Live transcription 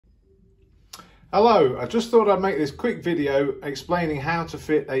Hello, I just thought I'd make this quick video explaining how to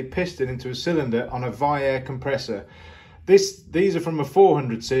fit a piston into a cylinder on a Viair compressor. These are from a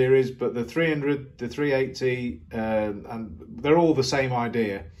 400 series, but the 300, the 380, and they're all the same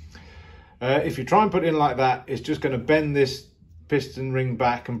idea. If you try and put it in like that, it's just going to bend this piston ring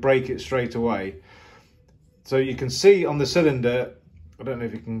back and break it straight away. So you can see on the cylinder, I don't know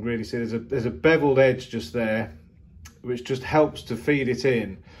if you can really see, there's a beveled edge just there, which just helps to feed it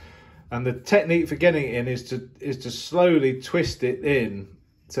in. And the technique for getting it in is to slowly twist it in.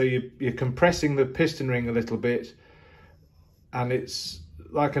 So you're compressing the piston ring a little bit, and it's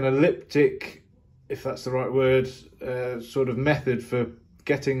like an elliptic, if that's the right word, sort of method for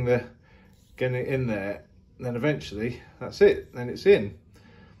getting it in there. And then eventually, that's it. Then it's in.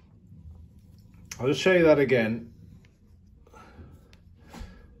 I'll just show you that again.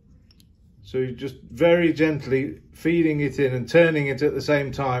 So you're just very gently feeding it in and turning it at the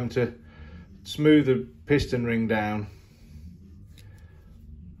same time to smooth the piston ring down.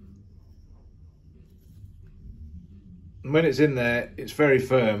 And when it's in there, it's very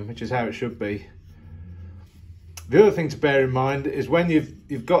firm, which is how it should be. The other thing to bear in mind is when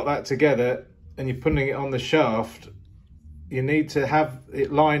you've got that together and you're putting it on the shaft, you need to have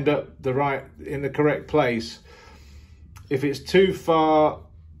it lined up in the correct place. If it's too far,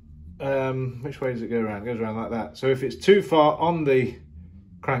 which way does it go around? It goes around like that. So if it's too far on the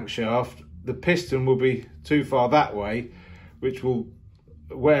crankshaft, the piston will be too far that way, which will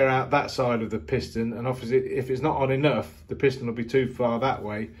wear out that side of the piston, and obviously if it's not on enough, the piston will be too far that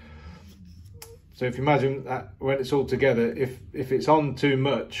way. So if you imagine that when it's all together, if it's on too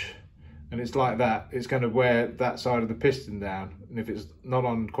much and it's like that, it's going to wear that side of the piston down, and if it's not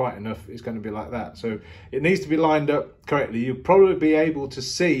on quite enough, it's going to be like that. So it needs to be lined up correctly. You'll probably be able to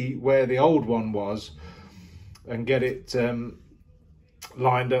see where the old one was and get it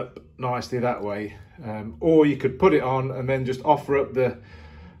lined up nicely that way, or you could put it on and then just offer up the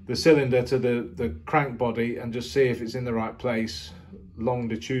cylinder to the crank body and just see if it's in the right place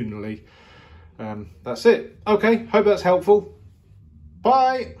longitudinally. That's it. Okay, hope that's helpful.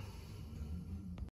 Bye.